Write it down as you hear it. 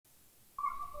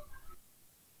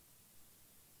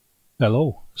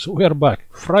Hello. So we are back.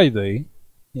 Friday,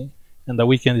 yeah, and the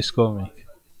weekend is coming.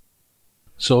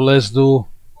 So let's do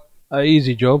a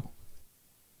easy job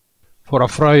for a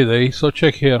Friday. So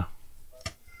check here.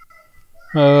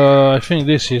 I think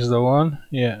this is the one.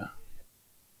 Yeah.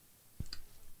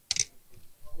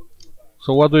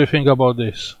 So what do you think about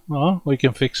this? We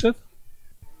can fix it.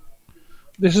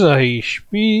 This is a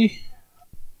HP.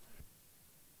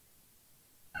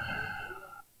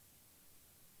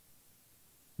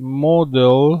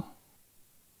 Model.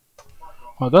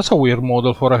 Oh, that's a weird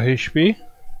model for a HP.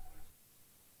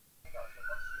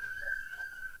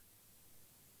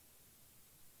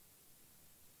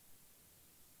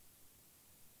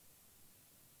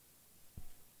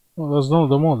 Oh, that's not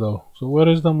the model. So where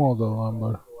is the model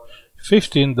number?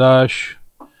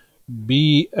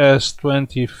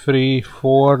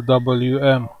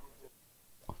 15-BS23-4WM.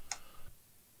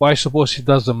 Well, I suppose it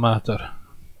doesn't matter.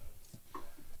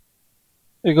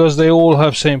 Because they all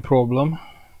have same problem.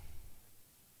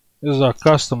 This is a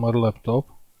customer laptop.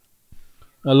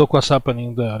 And look what's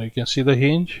happening there. You can see the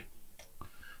hinge.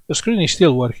 The screen is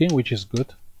still working, which is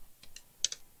good.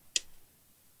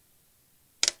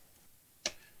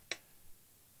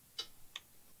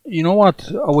 You know what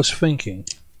I was thinking?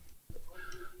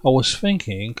 I was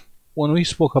thinking when we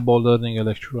spoke about learning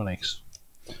electronics,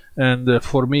 and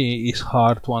for me it's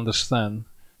hard to understand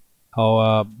how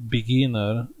a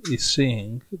beginner is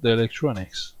seeing the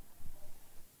electronics.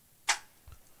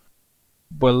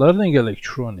 But learning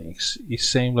electronics is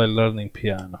same like learning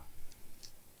piano.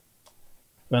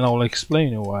 And I'll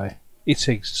explain you why. It's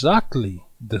exactly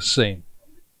the same.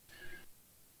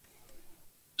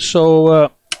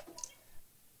 So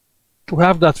to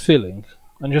have that feeling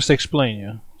and just explain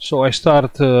you. So I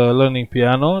start learning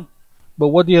piano, but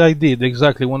what did I did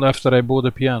exactly when after I bought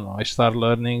the piano? I start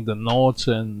learning the notes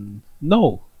and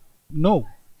no,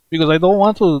 because I don't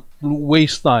want to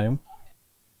waste time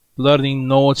learning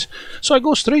notes. So I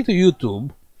go straight to YouTube,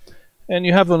 and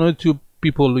you have on YouTube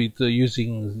people with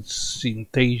using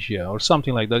Synthesia or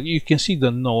something like that. You can see the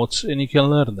notes and you can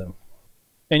learn them,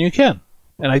 and you can,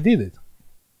 and I did it.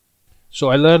 So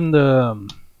I learned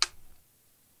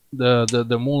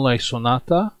the Moonlight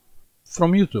Sonata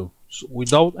from YouTube. So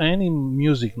without any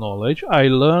music knowledge, I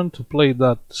learned to play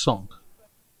that song.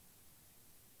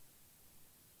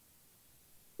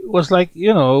 It was like,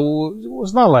 you know, it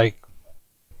was not like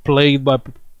played by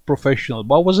professional,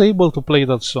 but I was able to play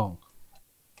that song.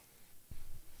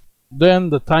 Then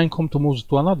the time come to move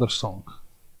to another song,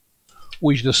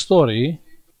 which the story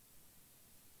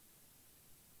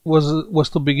was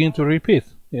to begin to repeat.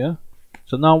 Yeah.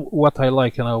 So now what I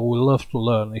like and I would love to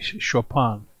learn is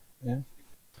Chopin. Yeah.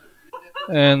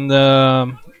 And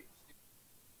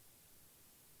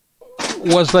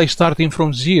was like starting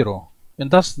from zero, and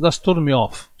that's turned me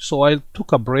off. So I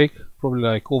took a break, probably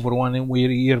like over 1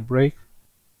 year break,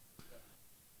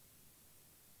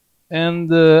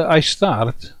 and I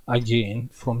start again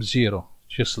from zero,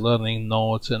 just learning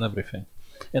notes and everything.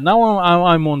 And now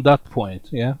I'm on that point.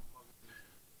 Yeah.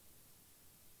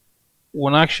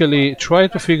 When I actually try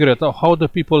to figure it out how the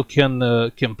people can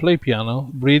play piano,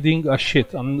 reading a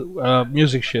shit and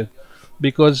music shit,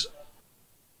 because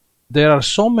there are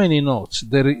so many notes.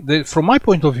 From my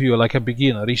point of view, like a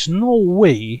beginner, there's no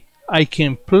way I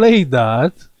can play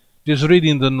that just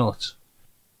reading the notes.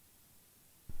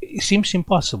 It seems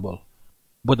impossible.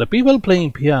 But the people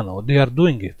playing piano, they are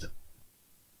doing it.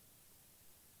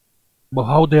 But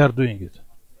how they are doing it?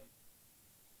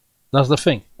 That's the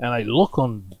thing. And I look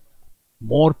on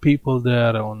more people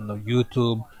there on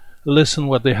YouTube, listen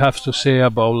what they have to say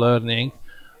about learning.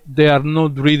 They are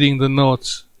not reading the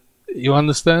notes. You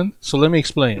understand? So let me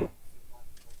explain.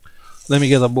 Let me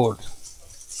get a board.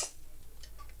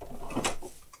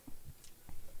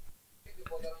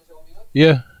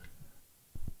 Yeah.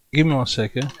 Give me 1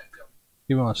 second.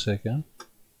 Give me 1 second.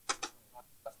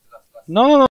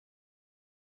 No.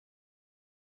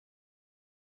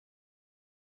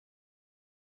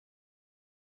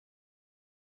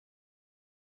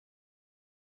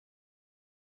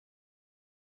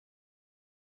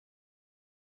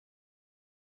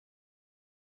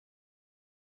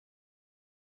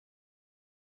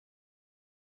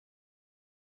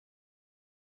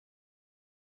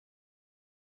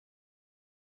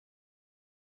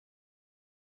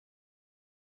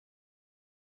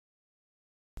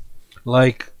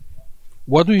 Like,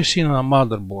 what do you see on a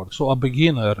motherboard? So a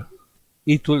beginner,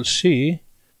 it will see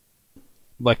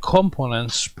like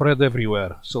components spread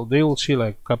everywhere. So they will see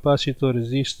like capacitor,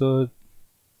 resistor,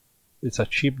 it's a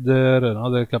chip there,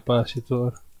 another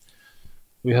capacitor.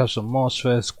 We have some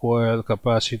MOSFETs, coil,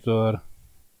 capacitor,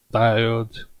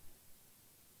 diode.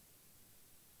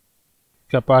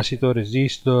 capacitor,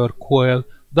 resistor, coil.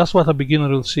 That's what a beginner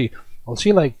will see. I'll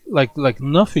see like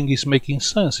nothing is making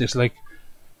sense. It's like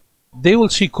they will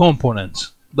see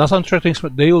components. That's interesting.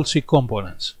 They will see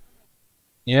components.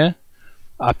 Yeah,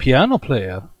 a piano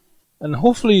player, and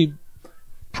hopefully,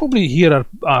 probably here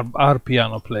are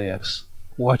piano players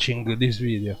watching this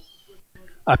video.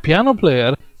 A piano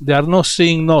player, they are not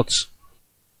seeing notes.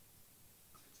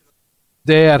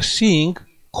 They are seeing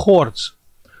chords.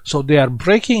 So they are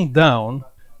breaking down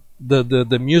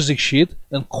the music sheet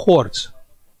and chords.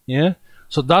 Yeah.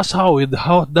 So that's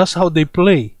that's how they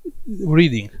play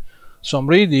reading. So I'm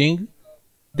reading,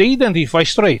 they identify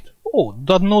straight. Oh,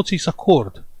 that note is a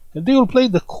chord. And they will play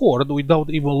the chord without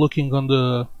even looking on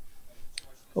the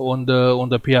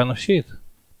piano sheet.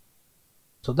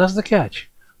 So that's the catch.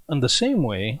 And the same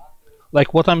way,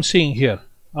 like what I'm seeing here.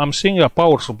 I'm seeing a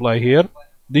power supply here.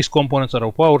 These components are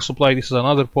a power supply. This is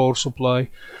another power supply.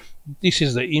 This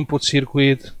is the input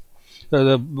circuit.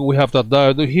 We have that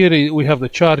diode. Here we have the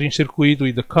charging circuit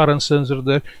with the current sensor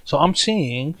there. So I'm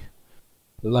seeing,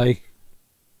 like,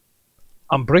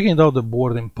 I'm breaking down the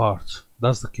board in parts.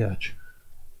 That's the catch.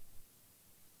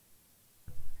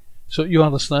 So you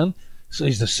understand? So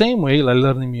it's the same way like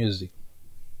learning music.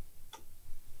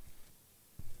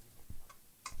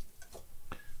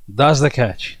 That's the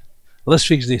catch. Let's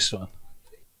fix this one.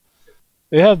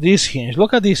 We have this hinge.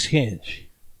 Look at this hinge.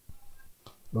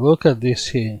 Look at this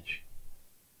hinge.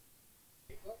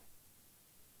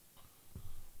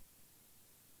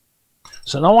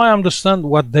 So now I understand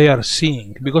what they are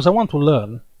seeing, because I want to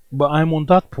learn, but I'm on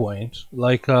that point,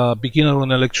 like a beginner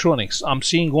on electronics. I'm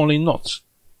seeing only notes.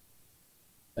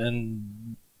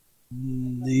 And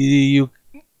you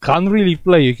can't really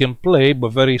play. You can play,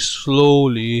 but very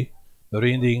slowly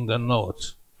reading the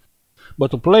notes.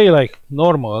 But to play like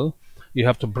normal, you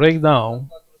have to break down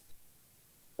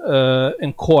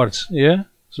in chords, yeah?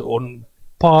 So on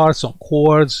parts, on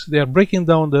chords, they are breaking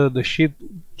down the sheet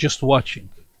just watching.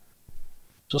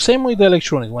 So same with the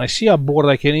electronics. When I see a board,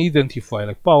 I can identify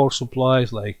like power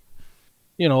supplies, like,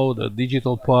 you know, the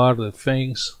digital part, the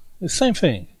things. It's the same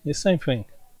thing. It's the same thing.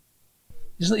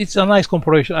 It's a nice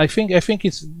comparison. I think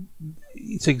it's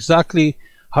exactly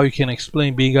how you can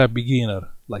explain being a beginner,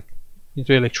 like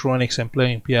into electronics and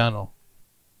playing piano.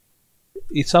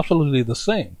 It's absolutely the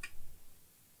same.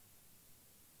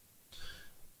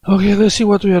 Okay, let's see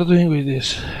what we are doing with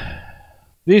this.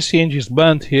 This hinge is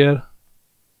bent here.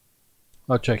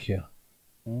 I'll check here.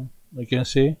 You can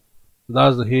see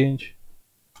that's the hinge.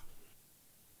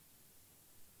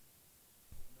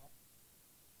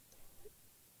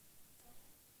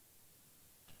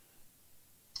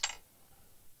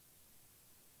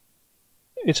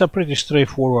 It's a pretty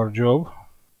straightforward job.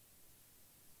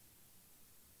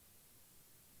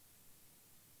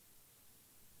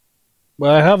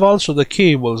 But I have also the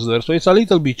cables there, so it's a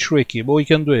little bit tricky, but we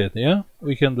can do it, yeah?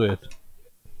 We can do it.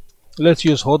 Let's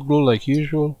use hot glue like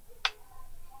usual.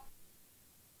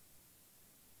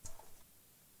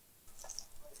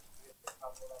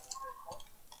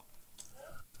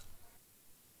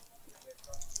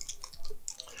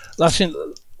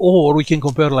 Or we can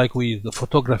compare like with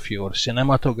photography or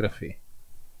cinematography.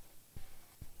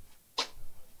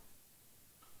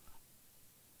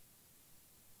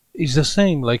 It's the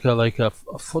same, like a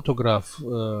photograph.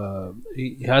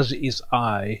 It has its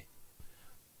eye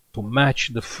to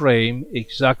match the frame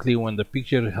exactly when the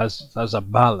picture has a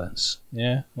balance.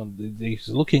 Yeah, it's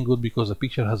looking good because the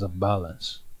picture has a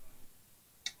balance.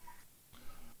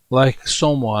 Like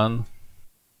someone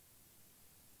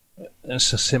in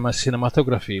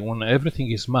cinematography, when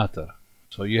everything is matter.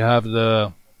 So you have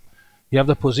the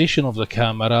position of the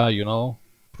camera, you know,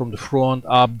 from the front,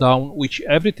 up, down, which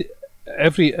every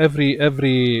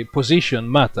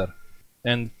position matter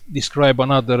and describe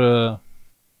another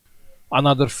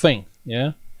thing,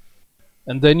 yeah.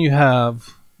 And then you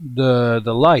have the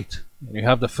light. You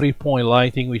have the 3-point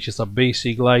lighting, which is a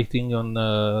basic lighting on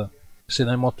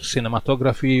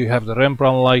cinematography. You have the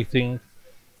Rembrandt lighting.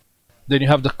 Then you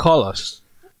have the colors,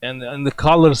 and the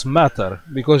colors matter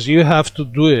because you have to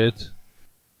do it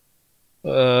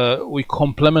with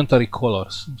complementary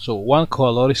colors. So one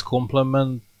color is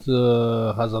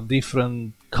has a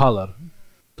different color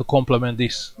to complement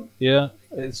this. Yeah,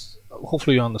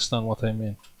 hopefully you understand what I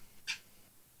mean.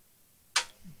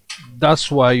 That's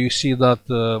why you see that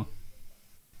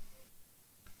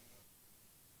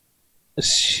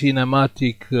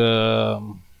cinematic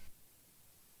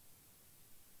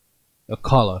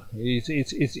color. It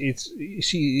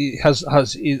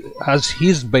has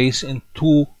his base in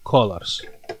 2 colors.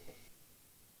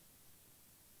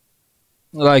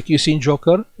 Like you see in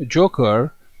Joker,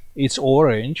 it's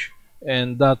orange,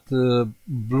 and that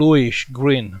bluish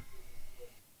green.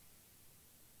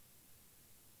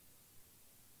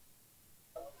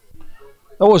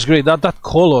 That was great. That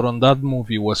color on that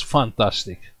movie was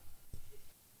fantastic.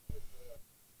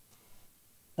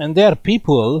 And there are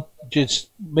people, just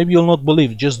maybe you'll not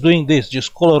believe, just doing this,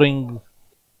 just coloring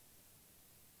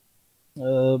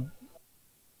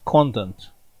content,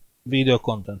 video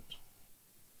content.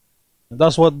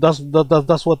 That's what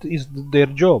is their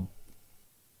job.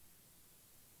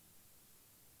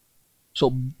 So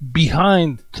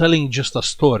behind telling just a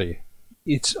story,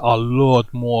 it's a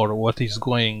lot more what is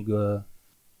going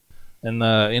in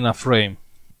a frame.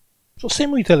 So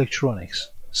same with electronics.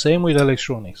 Same with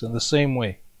electronics, in the same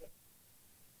way.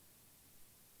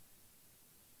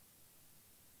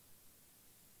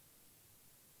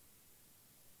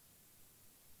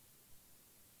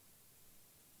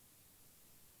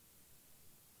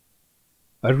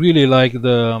 I really like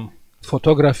the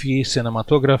photography,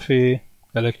 cinematography,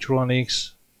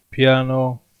 electronics,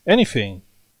 piano, anything.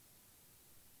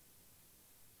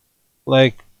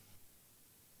 Like,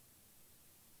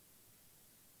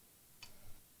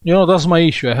 you know, that's my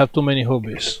issue. I have too many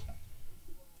hobbies.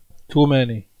 Too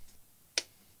many.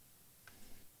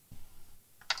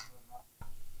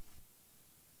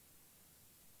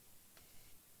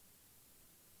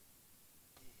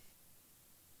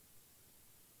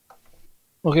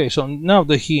 Okay, so now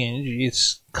the hinge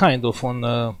is kind of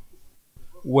on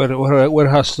where it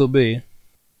has to be.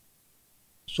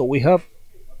 So we have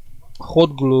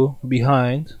hot glue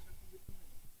behind.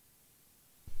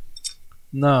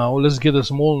 Now let's get a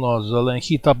small nozzle and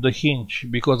heat up the hinge,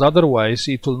 because otherwise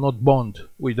it will not bond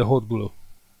with the hot glue.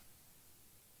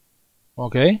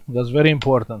 Okay, that's very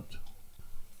important.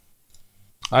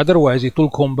 Otherwise it will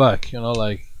come back, you know,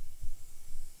 like.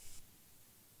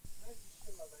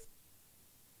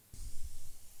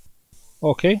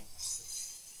 Okay,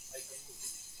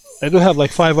 I do have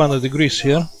like 500 degrees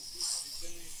here.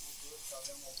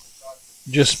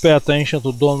 Just pay attention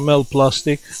to don't melt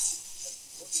plastic.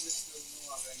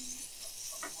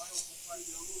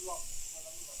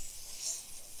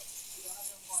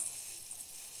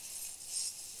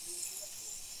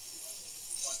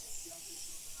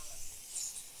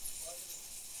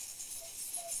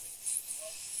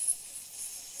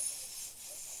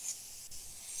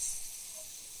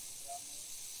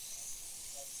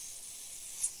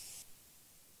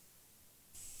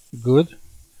 Good.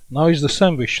 Now is the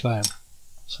sandwich time.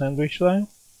 Sandwich time.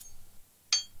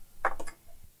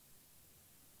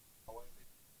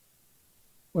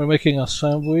 We're making a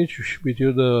sandwich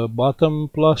between the bottom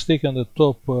plastic and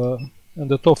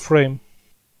the top frame.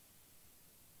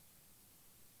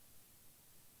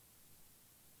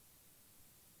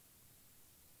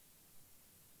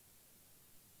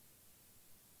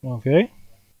 Okay.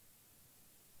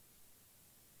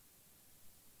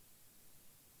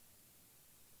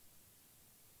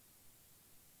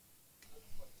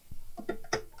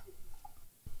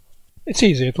 It's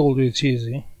easy. I told you it's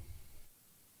easy.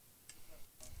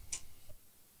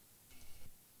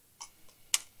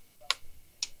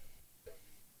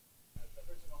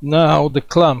 Now the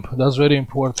clamp, that's very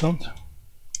important.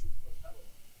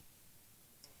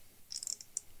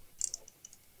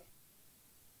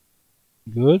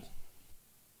 Good.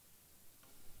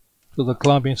 Put the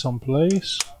clamp in some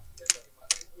place.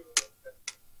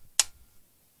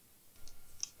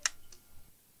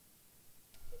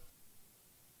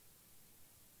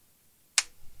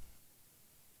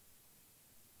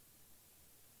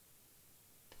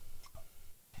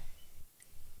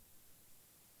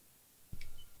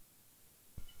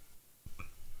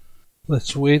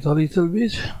 Let's wait a little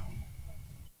bit.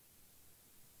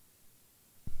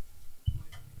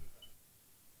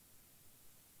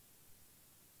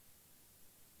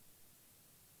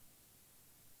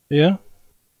 Yeah?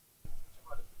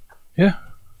 Yeah?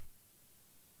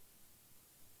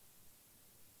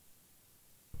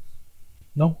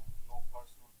 No?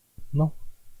 No?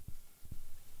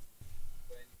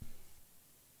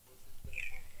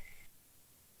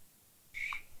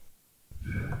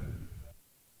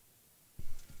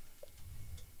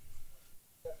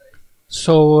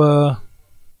 So,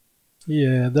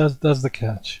 yeah, that's the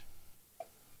catch.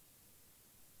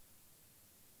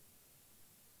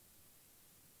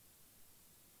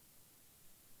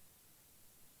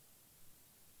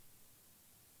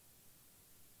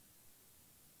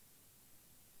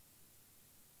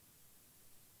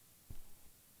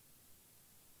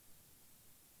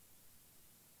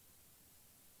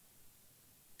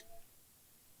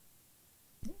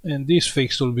 And this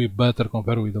fix will be better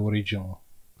compared with the original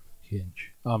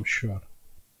hinge, I'm sure.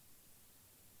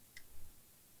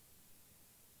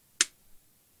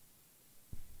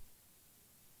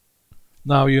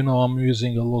 Now you know I'm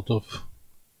using a lot of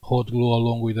hot glue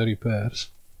along with the repairs.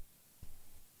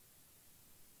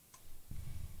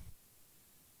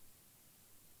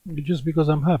 Just because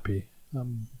I'm happy.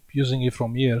 I'm using it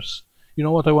from years. You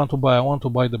know what I want to buy? I want to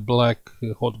buy the black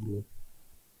hot glue,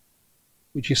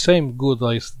 which is same good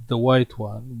as the white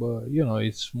one, but you know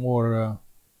it's more.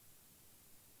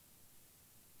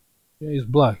 It's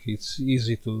black. It's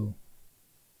easy to.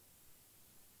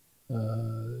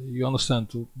 You understand,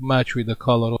 to match with the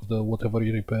color of the whatever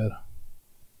you repair.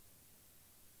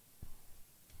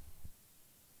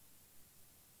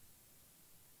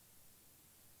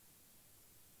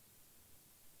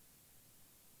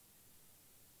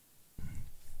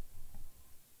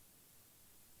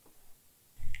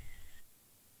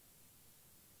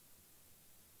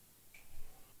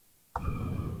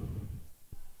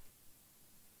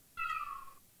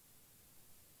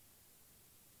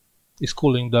 It's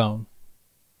cooling down.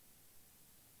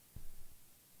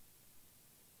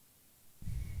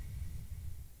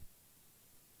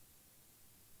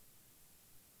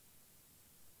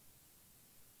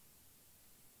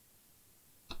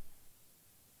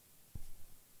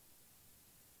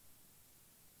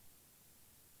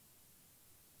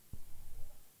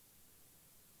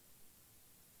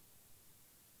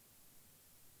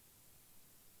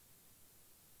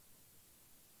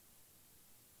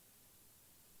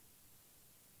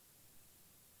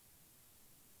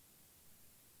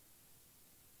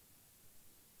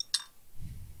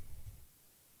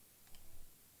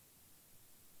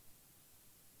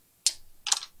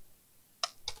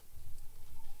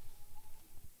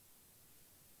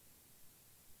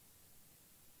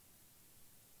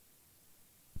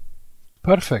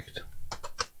 Perfect.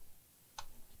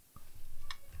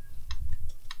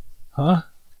 Huh?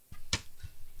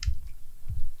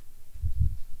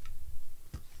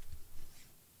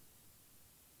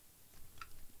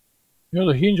 You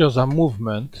know, the hinges are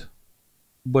movement,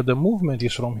 but the movement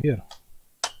is from here.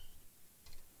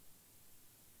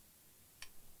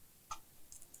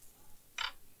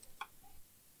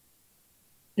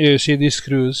 You see this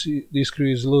screw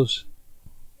is loose.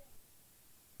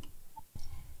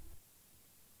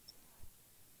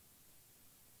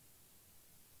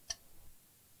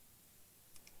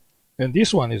 And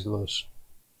this one is loose.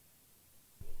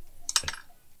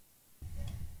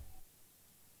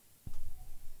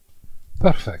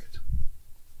 Perfect.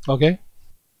 Okay.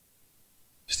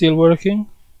 Still working?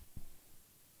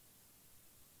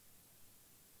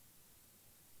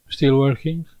 Still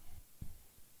working?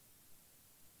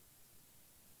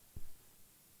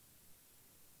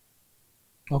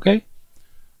 Okay.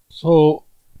 So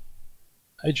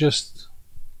I just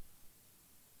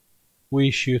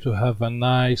wish you to have a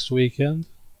nice weekend,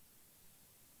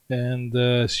 and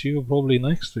see you probably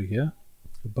next week. Yeah.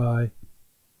 Goodbye.